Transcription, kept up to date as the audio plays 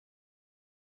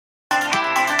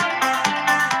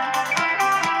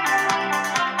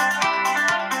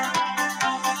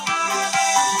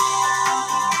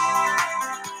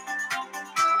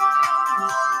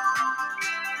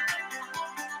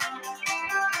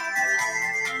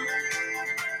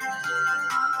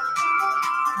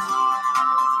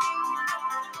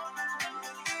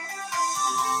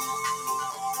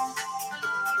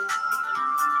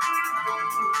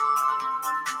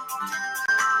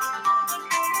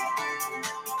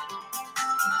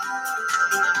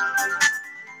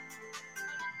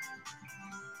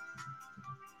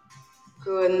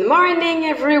Good morning,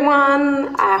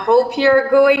 everyone. I hope you're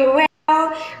going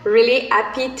well. Really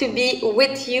happy to be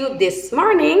with you this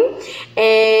morning.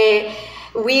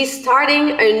 We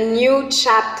starting a new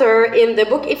chapter in the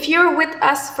book. If you're with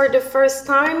us for the first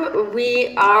time,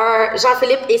 we are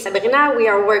Jean-Philippe and Sabrina. We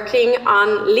are working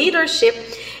on leadership,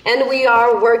 and we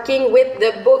are working with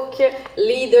the book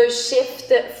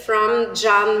Leadershift from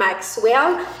John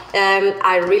Maxwell.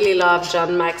 I really love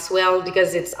John Maxwell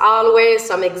because it's always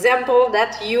some example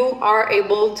that you are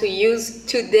able to use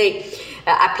today,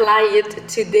 apply it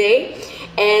today.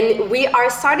 And we are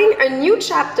starting a new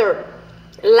chapter.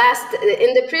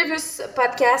 In the previous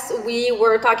podcast, we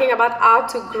were talking about how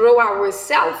to grow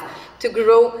ourselves, to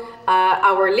grow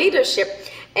our leadership,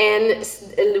 and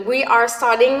we are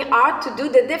starting out to do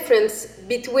the difference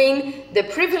between the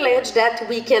privilege that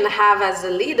we can have as a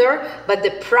leader, but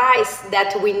the price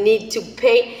that we need to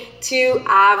pay to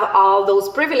have all those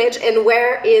privilege, and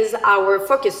where is our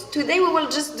focus. Today we will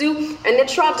just do an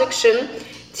introduction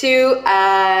to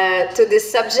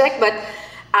this subject, but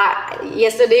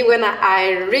yesterday when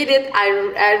I read it,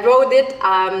 I wrote it.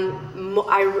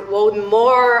 I wrote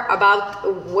more about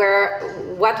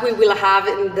what we will have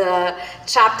in the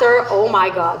chapter. Oh my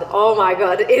God! Oh my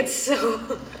God! It's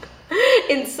so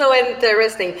it's so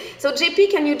interesting. So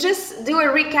JP, can you just do a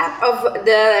recap of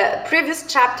the previous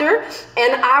chapter,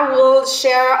 and I will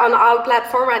share on all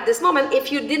platforms at this moment.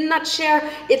 If you did not share,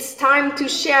 it's time to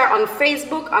share on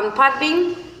Facebook, on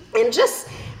Podbean, and just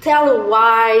tell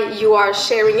why you are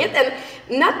sharing it, and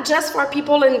not just for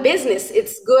people in business,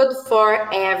 it's good for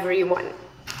everyone.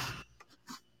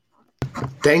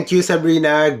 Thank you,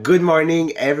 Sabrina. Good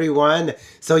morning, everyone.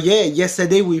 So yeah,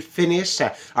 yesterday we finished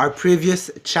our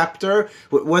previous chapter.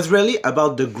 Was really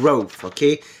about the growth,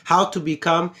 okay? How to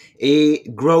become a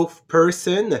growth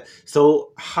person.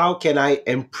 So how can I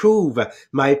improve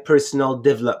my personal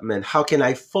development? How can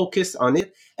I focus on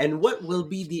it? And what will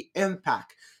be the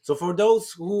impact? So for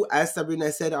those who, as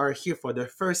Sabrina said, are here for the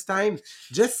first time,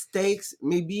 just takes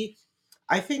maybe,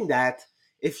 I think that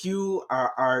if you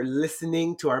are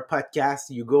listening to our podcast,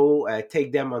 you go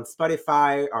take them on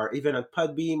Spotify or even on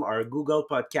Podbeam or Google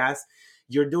Podcast.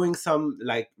 You're doing some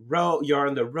like road, you're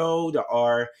on the road,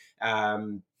 or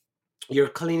um, you're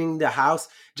cleaning the house.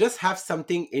 Just have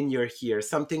something in your ear,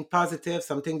 something positive,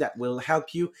 something that will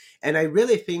help you. And I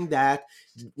really think that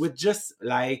with just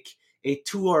like a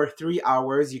 2 or 3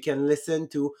 hours, you can listen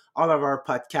to all of our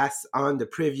podcasts on the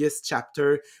previous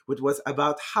chapter, which was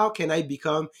about how can I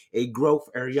become a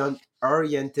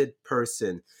oriented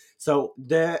person. So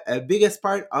the biggest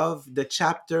part of the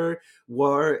chapter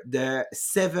were the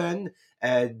seven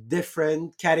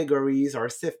different categories, or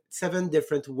seven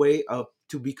different way of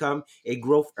to become a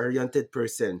growth oriented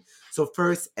person. So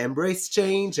first, embrace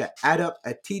change, adopt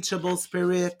a teachable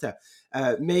spirit,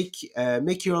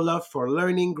 make your love for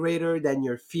learning greater than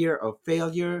your fear of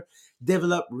failure,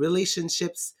 develop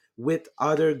relationships with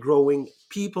other growing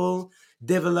people,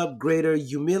 develop greater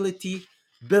humility,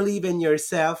 believe in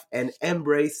yourself, and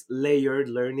embrace layered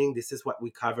learning. This is what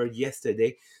we covered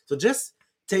yesterday. So just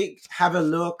have a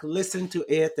look, listen to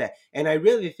it, and I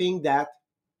really think that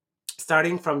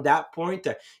starting from that point,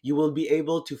 you will be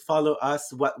able to follow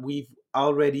us what we've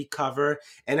already covered.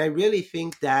 And I really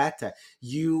think that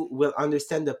you will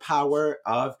understand the power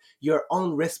of your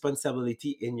own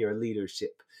responsibility in your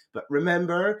leadership. But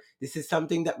remember, this is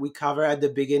something that we cover at the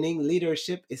beginning.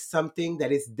 Leadership is something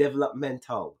that is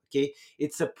developmental, okay?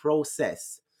 It's a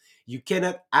process. You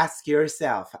cannot ask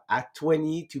yourself at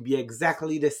 20 to be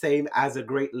exactly the same as a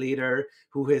great leader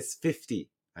who is 50.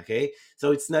 Okay,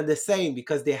 so it's not the same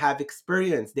because they have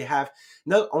experience. They have,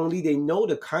 not only they know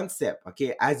the concept,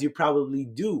 okay, as you probably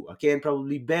do, okay, and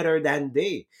probably better than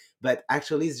they, but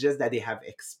actually it's just that they have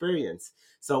experience.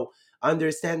 So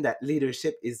understand that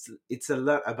leadership is, it's a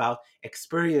lot about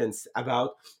experience,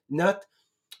 about not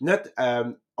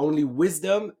only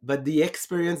wisdom, but the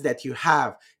experience that you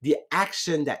have, the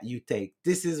action that you take.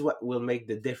 This is what will make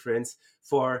the difference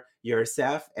for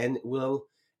yourself, and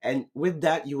with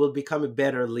that you will become a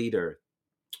better leader.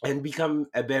 And become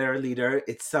a better leader,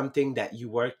 it's something that you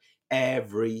work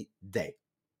every day.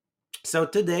 So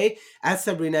today, as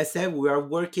Sabrina said, we are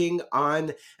working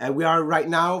on, we are right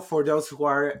now, for those who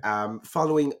are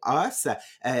following us,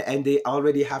 and they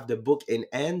already have the book in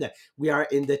end, we are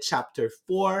in the chapter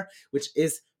 4, which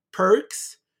is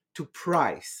perks to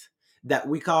price, that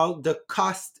we call the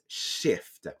cost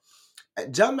shift.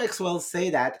 John Maxwell say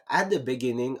that at the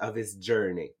beginning of his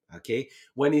journey, okay,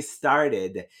 when he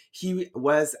started, he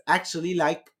was actually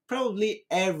like probably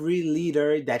every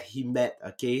leader that he met,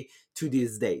 okay, to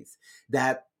these days.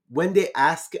 That when they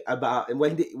ask about,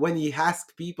 when he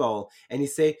ask people and he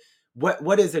say,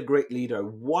 what is a great leader?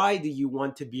 Why do you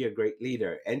want to be a great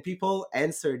leader? And people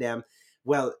answer them,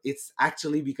 well, it's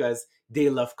actually because they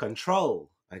love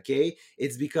control. Okay,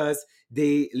 it's because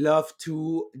they love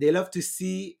to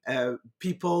see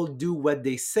people do what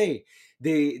they say.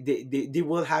 They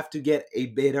will have to get a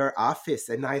better office,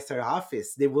 a nicer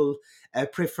office. They will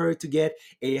prefer to get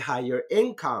a higher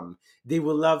income. They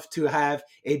will love to have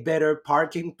a better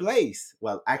parking place.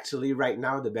 Well, actually, right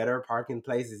now, the better parking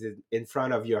place is in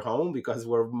front of your home because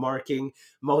we're marking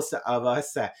most of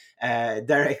us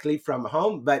directly from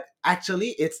home. But actually,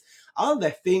 it's all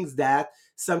the things that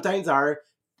sometimes are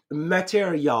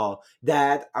material,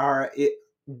 that are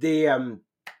they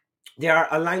they are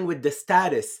aligned with the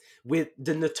status, with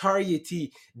the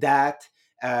notoriety that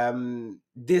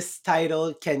this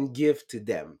title can give to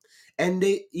them. And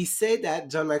he said that,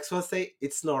 John Maxwell say,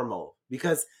 it's normal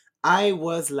because I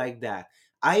was like that.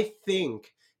 I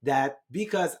think that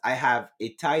because I have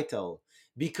a title,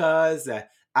 because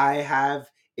I have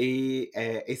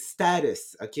a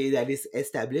status, okay, that is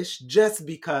established, just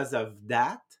because of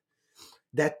that,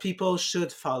 that people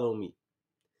should follow me.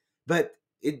 But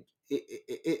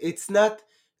it's not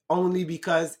only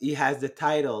because he has the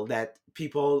title that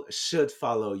people should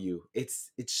follow you. It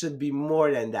should be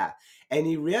more than that. And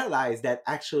he realized that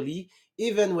actually,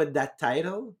 even with that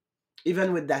title,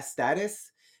 even with that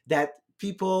status, that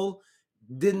people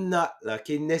did not like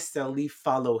necessarily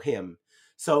follow him.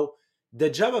 So the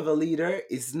job of a leader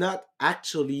is not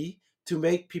actually to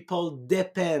make people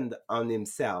depend on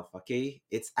himself. Okay,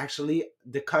 it's actually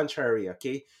the contrary.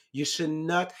 Okay, you should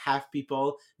not have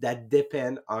people that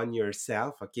depend on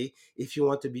yourself, okay, if you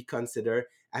want to be considered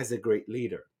as a great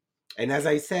leader. And as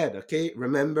I said, okay,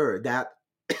 remember that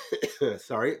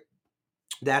sorry,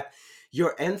 that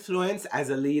your influence as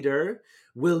a leader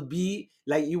will be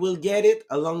like, you will get it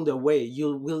along the way,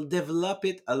 you will develop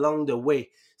it along the way.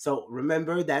 So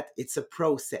remember that it's a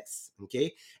process,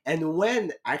 okay? And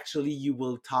when actually you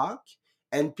will talk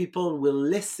and people will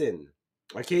listen,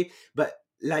 okay, but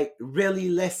like really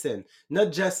listen,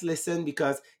 not just listen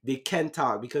because they can't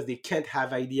talk, because they can't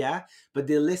have idea, but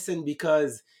they listen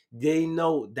because they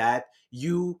know that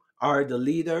you are the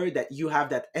leader, that you have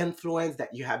that influence,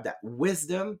 that you have that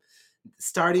wisdom.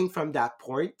 Starting from that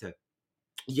point,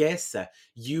 yes,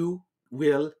 you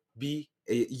will be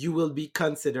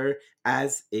considered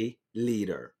as a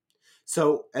leader.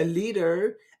 So a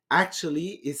leader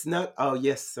actually is not, oh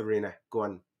yes, Serena, go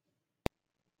on.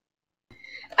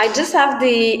 I just have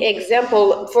the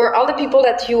example for all the people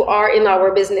that you are in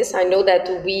our business. I know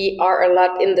that we are a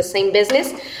lot in the same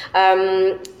business.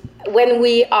 Um, when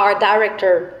we are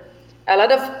director, a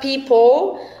lot of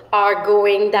people are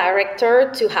going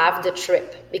director to have the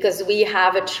trip because we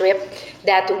have a trip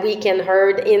that we can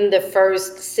earn in the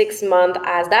first 6 months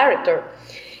as director.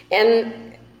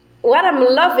 And what I'm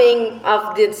loving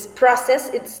of this process,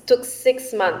 it took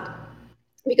 6 months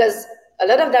because a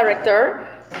lot of director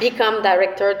become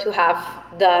director to have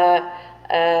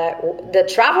the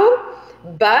travel,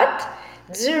 but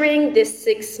during this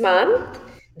 6 month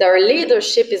their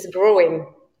leadership is growing,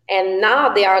 and now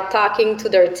they are talking to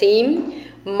their team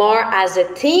more as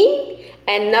a team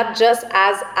and not just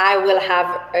as I will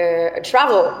have a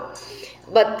travel.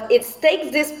 But it takes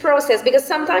this process because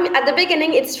sometimes at the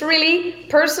beginning it's really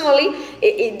personally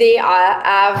they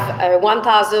have a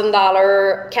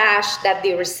 $1,000 cash that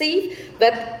they receive,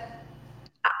 but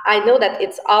I know that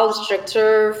it's all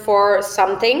structure for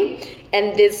something,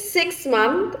 and this 6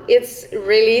 month it's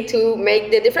really to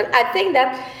make the difference. I think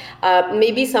that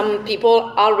maybe some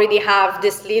people already have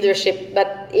this leadership,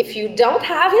 but if you don't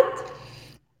have it,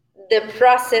 the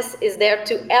process is there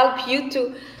to help you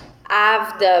to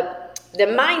have the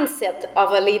mindset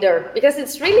of a leader, because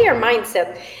it's really a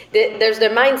mindset. There's the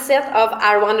mindset of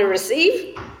I want to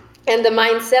receive, and the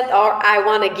mindset of I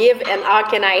want to give and how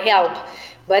can I help.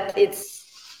 But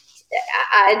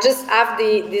I just have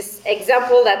this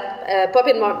example that pop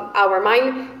in our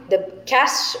mind: the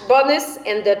cash bonus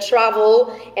and the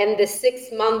travel, and the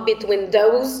 6 month between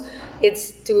those.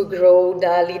 It's to grow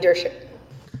the leadership.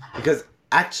 Because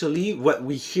actually what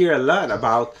we hear a lot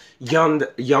about young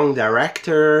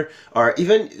director, or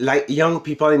even like young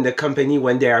people in the company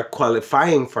when they are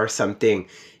qualifying for something,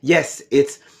 yes,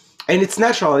 it's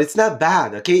natural, it's not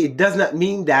bad, okay, it does not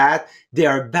mean that they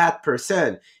are a bad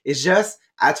person. It's just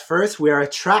at first we are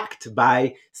attracted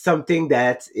by something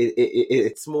that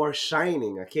it's more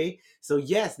shining, okay. So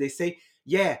yes, they say,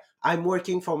 yeah, I'm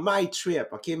working for my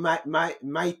trip, okay,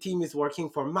 my team is working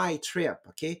for my trip,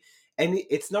 okay. And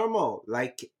it's normal,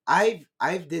 like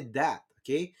I've did that,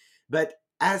 okay. But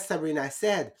as Sabrina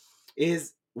said,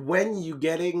 is when you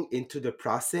getting into the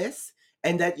process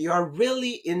and that you are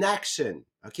really in action.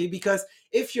 Okay, because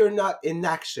if you're not in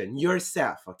action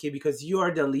yourself, okay, because you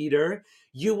are the leader,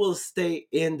 you will stay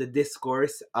in the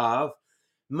discourse of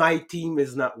my team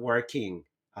is not working.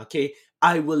 Okay,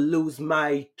 I will lose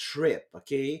my trip.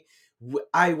 Okay,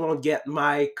 I won't get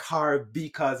my car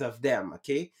because of them.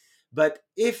 Okay, but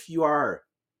if you are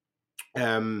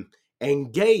um,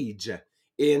 engage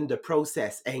in the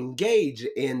process, engage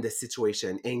in the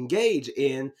situation, engage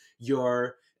in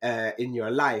your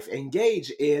life, engage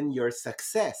in your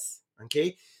success.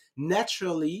 Okay,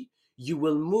 naturally you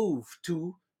will move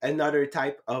to another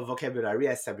type of vocabulary,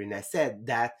 as Sabrina said,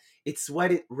 that it's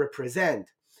what it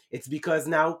represents. It's because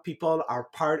now people are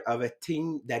part of a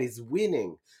team that is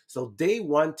winning. So they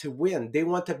want to win. They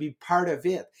want to be part of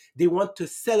it. They want to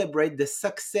celebrate the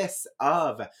success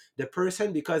of the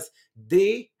person because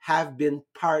they have been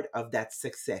part of that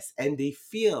success, and they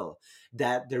feel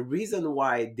that the reason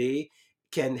why they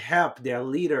can help their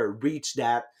leader reach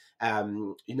that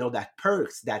that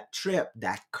perks, that trip,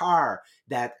 that car,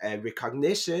 that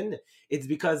recognition, it's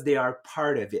because they are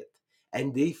part of it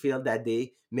and they feel that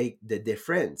they make the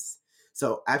difference.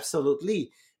 So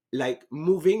absolutely, like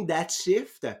moving that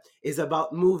shift is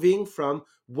about moving from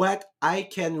what I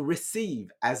can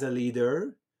receive as a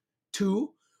leader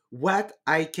to what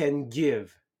I can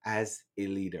give as a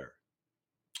leader.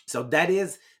 So that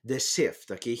is the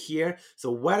shift, okay, here. So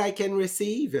what I can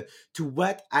receive to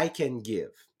what I can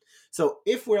give. So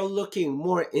if we're looking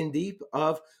more in deep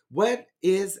of what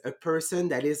is a person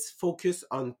that is focused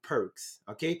on perks,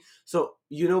 okay? So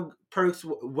perks,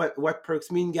 what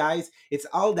perks mean, guys? It's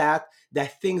all that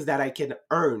things that I can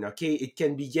earn, okay? It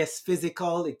can be, yes,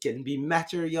 physical, it can be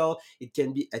material, it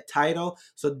can be a title.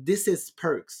 So this is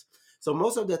perks. So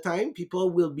most of the time people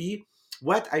will be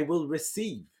what I will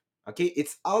receive. Okay,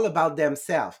 it's all about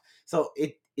themselves. So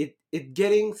it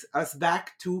getting us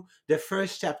back to the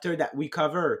first chapter that we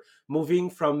cover,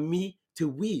 moving from me to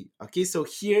we. Okay, so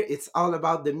here it's all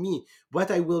about the me,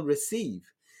 what I will receive.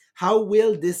 How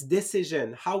will this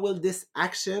decision, how will this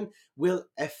action will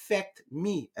affect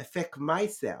me, affect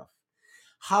myself?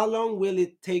 How long will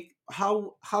it take?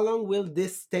 How long will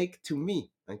this take to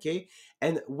me? Okay,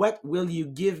 and what will you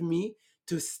give me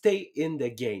to stay in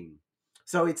the game?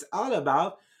 So it's all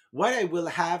about what I will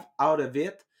have out of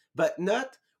it, but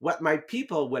not what my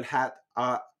people will have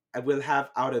out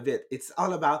of it. It's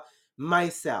all about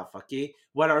myself. Okay,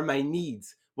 what are my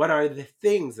needs? What are the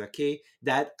things, okay,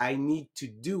 that I need to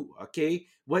do? Okay,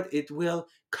 what it will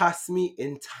cost me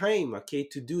in time, okay,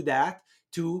 to do that,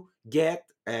 to get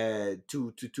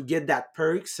to get that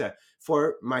perks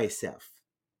for myself.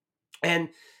 And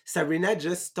Sabrina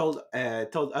just told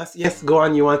us. Yes, go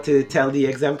on. You want to tell the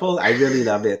example? I really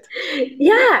love it.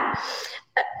 Yeah.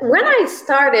 When I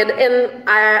started, and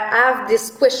I have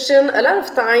this question a lot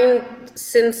of time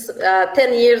since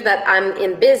 10 years that I'm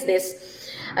in business,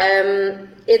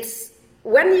 it's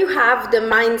when you have the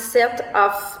mindset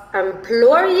of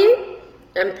employee,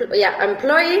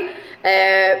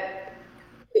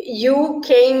 you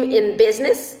came in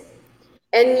business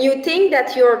and you think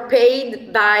that you're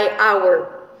paid by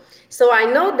hour. So I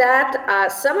know that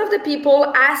some of the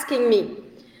people asking me,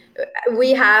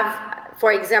 we have,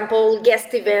 for example,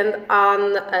 guest event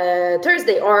on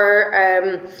Thursday,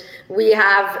 or we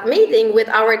have meeting with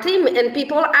our team, and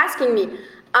people asking me,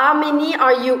 how many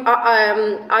are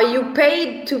you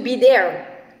paid to be there?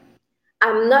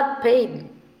 I'm not paid.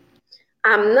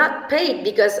 I'm not paid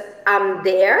because I'm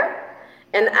there,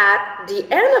 and at the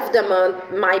end of the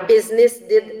month, my business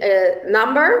did a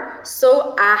number,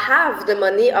 so I have the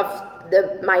money of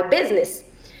my business.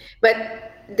 But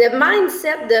the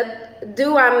mindset that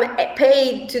do I'm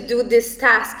paid to do this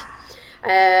task,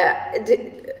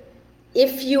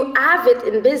 if you have it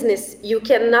in business, you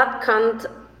cannot count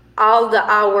all the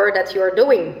hour that you're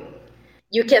doing.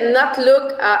 You cannot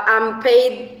look, I'm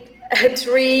paid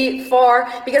 3, 4,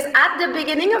 because at the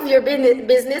beginning of your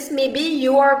business, maybe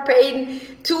you are paid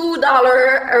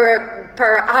 $2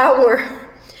 per hour.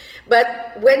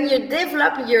 But when you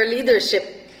develop your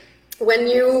leadership, when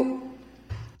you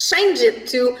change it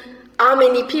to how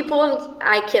many people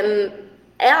I can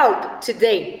help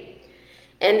today,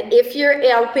 and if you're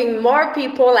helping more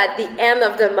people at the end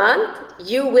of the month,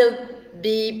 you will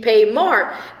be paid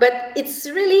more. But it's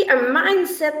really a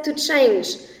mindset to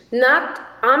change, not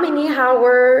how many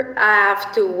hours I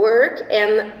have to work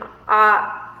and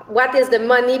what is the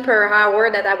money per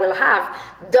hour that I will have.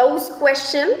 Those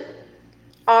questions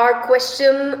are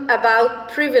questions about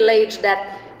privilege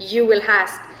that you will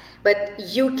ask, but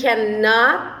you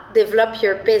cannot develop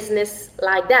your business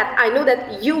like that. I know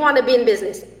that you want to be in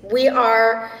business. We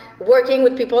are working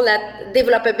with people that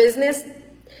develop a business.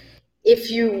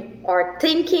 If you are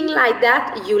thinking like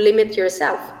that, you limit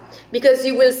yourself, because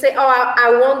you will say, oh, I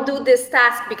won't do this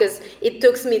task because it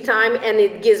takes me time and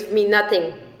it gives me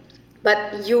nothing.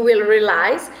 But you will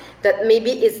realize that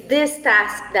maybe it's this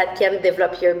task that can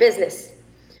develop your business.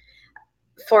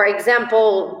 For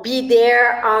example, be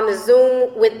there on a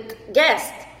Zoom with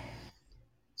guests.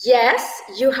 Yes,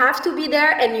 you have to be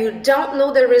there and you don't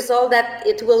know the result that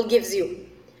it will give you.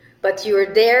 But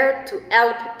you're there to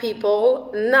help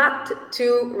people, not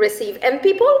to receive. And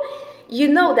people, you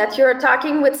know that you're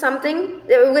talking with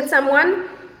with someone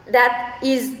that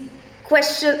is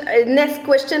next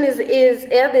question is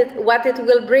what it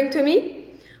will bring to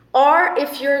me. Or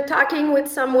if you're talking with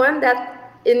someone that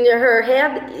in her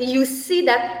head, you see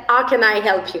that, how can I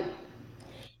help you?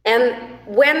 And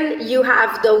when you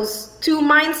have those two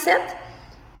mindset,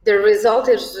 the result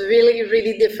is really,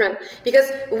 really different.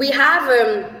 Because we have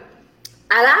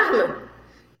alarm.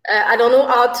 I don't know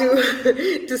how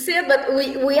to to say it, but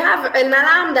we have an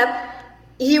alarm that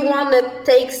he want to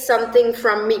take something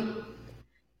from me,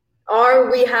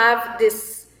 or we have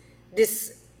this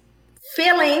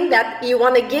feeling that you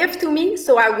want to give to me,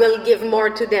 so I will give more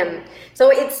to them. So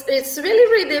it's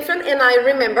really, really different. And I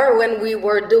remember when we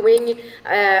were doing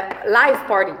live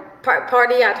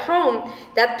party at home,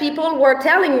 that people were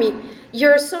telling me,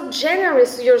 you're so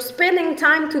generous, you're spending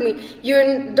time to me, you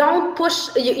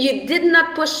did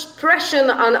not push pressure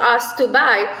on us to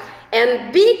buy,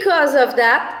 and because of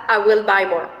that I will buy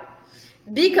more.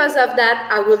 Because of that,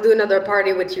 I will do another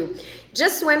party with you.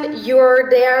 Just when you're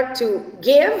there to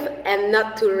give and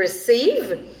not to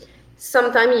receive,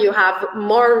 sometimes you have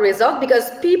more result,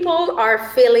 because people are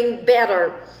feeling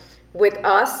better with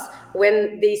us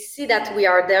when they see that we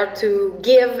are there to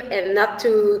give and not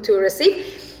to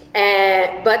receive.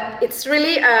 But it's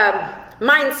really a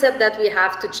mindset that we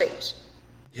have to change.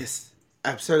 Yes,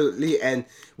 absolutely. And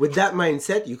with that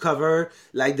mindset, you cover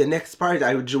like the next part.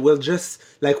 Will just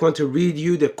like want to read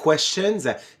you the questions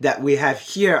that we have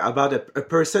here about a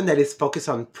person that is focused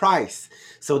on price.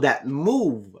 So that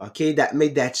move, okay, that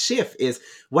made that shift is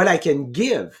what I can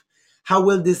give. How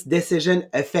will this decision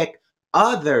affect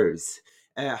others?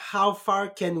 How far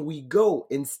can we go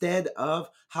instead of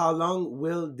how long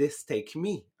will this take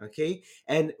me? Okay.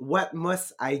 And what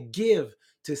must I give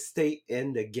to stay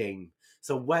in the game?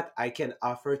 So what I can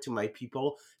offer to my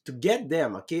people to get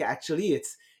them, okay? Actually,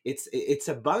 it's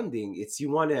a bonding. It's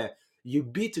you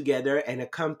be together and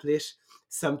accomplish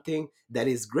something that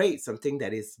is great, something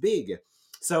that is big.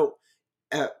 So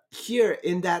here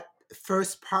in that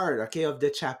first part, okay, of the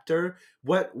chapter,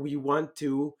 what we want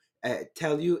to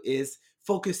tell you is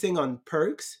focusing on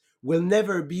perks will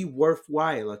never be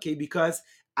worthwhile, okay, because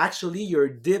actually your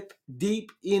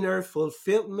deep inner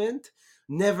fulfillment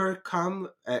never come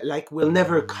will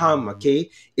never come, okay,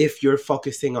 if you're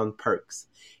focusing on perks.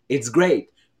 It's great,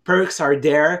 perks are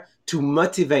there to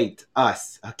motivate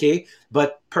us, okay,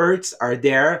 but perks are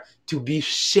there to be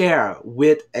shared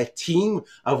with a team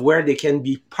of where they can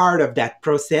be part of that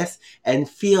process and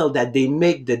feel that they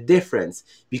make the difference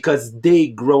because they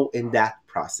grow in that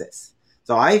process.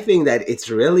 So I think that it's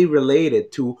really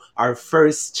related to our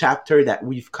first chapter that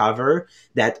we've covered,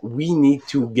 that we need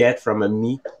to get from a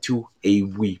me to a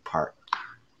we part.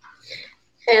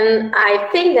 And I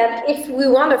think that if we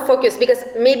want to focus, because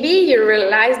maybe you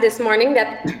realize this morning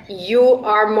that you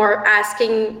are more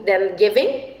asking than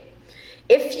giving.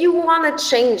 If you want to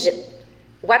change it,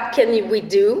 what can we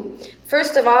do?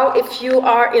 First of all, if you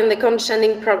are in the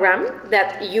conditioning program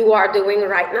that you are doing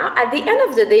right now, at the end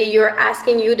of the day, you're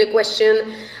asking you the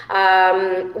question,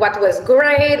 what was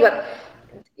great? What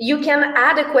you can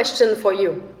add a question for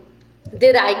you.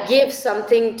 Did I give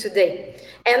something today?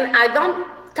 And I don't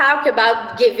talk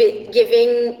about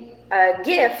giving a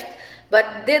gift,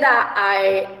 but did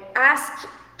I ask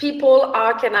people,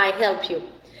 how can I help you?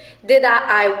 Did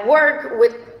I work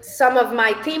with some of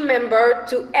my team members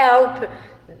to help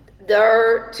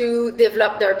to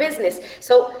develop their business?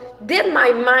 So did my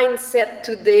mindset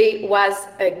today was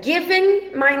a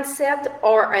giving mindset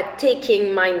or a taking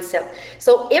mindset?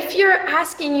 So if you're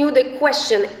asking you the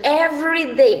question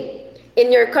every day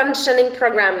in your conditioning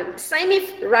program, same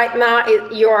if right now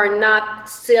you are not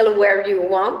still where you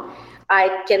want,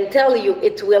 I can tell you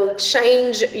it will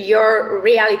change your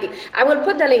reality. I will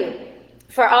put the link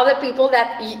for other people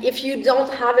that if you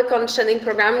don't have a conditioning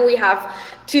program, we have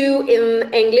two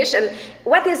in English. And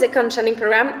what is a conditioning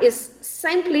program? Is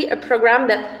simply a program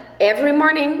that every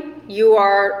morning you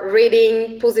are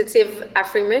reading positive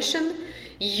affirmation,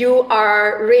 you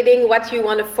are reading what you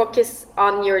want to focus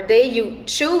on your day, you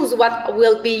choose what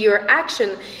will be your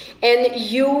action, and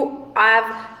you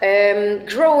have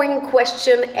growing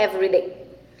question every day.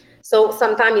 So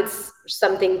sometimes it's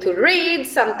something to read,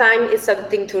 sometimes it's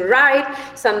something to write,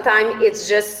 sometimes it's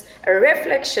just a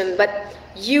reflection. But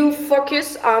you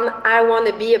focus on, I want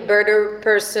to be a better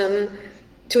person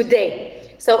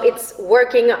today. So it's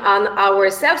working on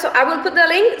ourselves. So I will put the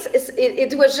link.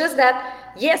 It was just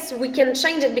that, yes, we can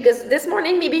change it because this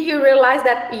morning maybe you realize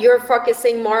that you're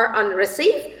focusing more on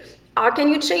receive. How can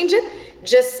you change it?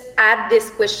 Just add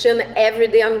this question every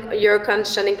day on your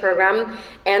conditioning program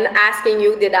and asking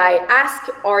you, did I ask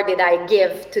or did I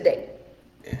give today?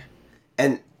 Yeah.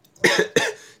 And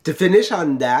to finish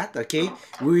on that, okay,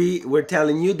 we were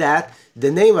telling you that the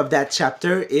name of that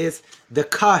chapter is the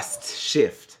cost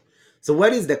shift. So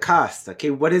what is the cost?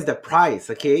 Okay, what is the price?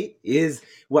 Okay, is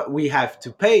what we have to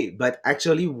pay, but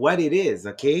actually what it is,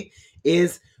 okay,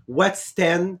 is what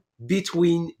stand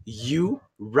between you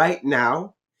right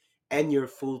now and your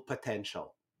full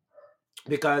potential.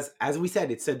 Because as we said,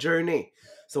 it's a journey.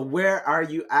 So where are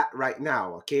you at right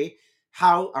now? Okay,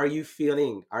 how are you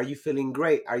feeling? Are you feeling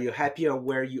great? Are you happy on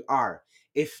where you are?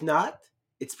 If not,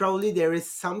 it's probably there is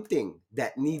something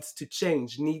that needs to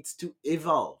change, needs to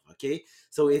evolve. Okay,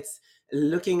 so it's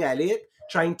looking at it,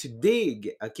 trying to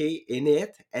dig, okay, in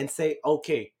it and say,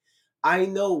 okay, I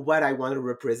know what I want to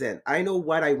represent, I know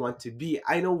what I want to be,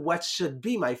 I know what should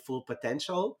be my full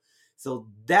potential. So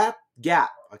that gap,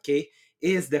 okay,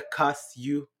 is the cost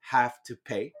you have to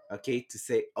pay, okay, to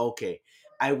say, okay,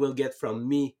 I will get from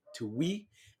me to we,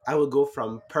 I will go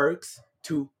from perks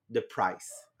to the price,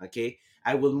 okay,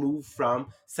 I will move from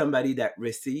somebody that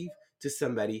receive to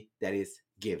somebody that is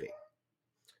giving.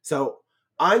 So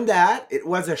on that, it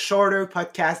was a shorter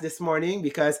podcast this morning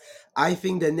because I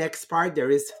think the next part there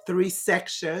is 3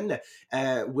 section.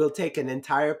 We'll take an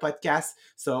entire podcast,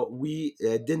 so we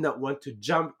did not want to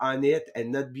jump on it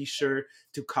and not be sure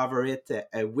to cover it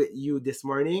with you this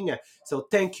morning. So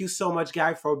thank you so much,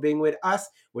 guys, for being with us.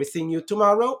 We're seeing you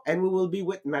tomorrow, and we will be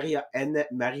with Maria and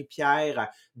Marie Pierre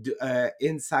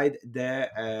inside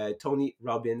the Tony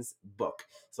Robbins book.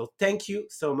 So thank you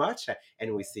so much,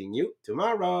 and we're seeing you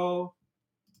tomorrow.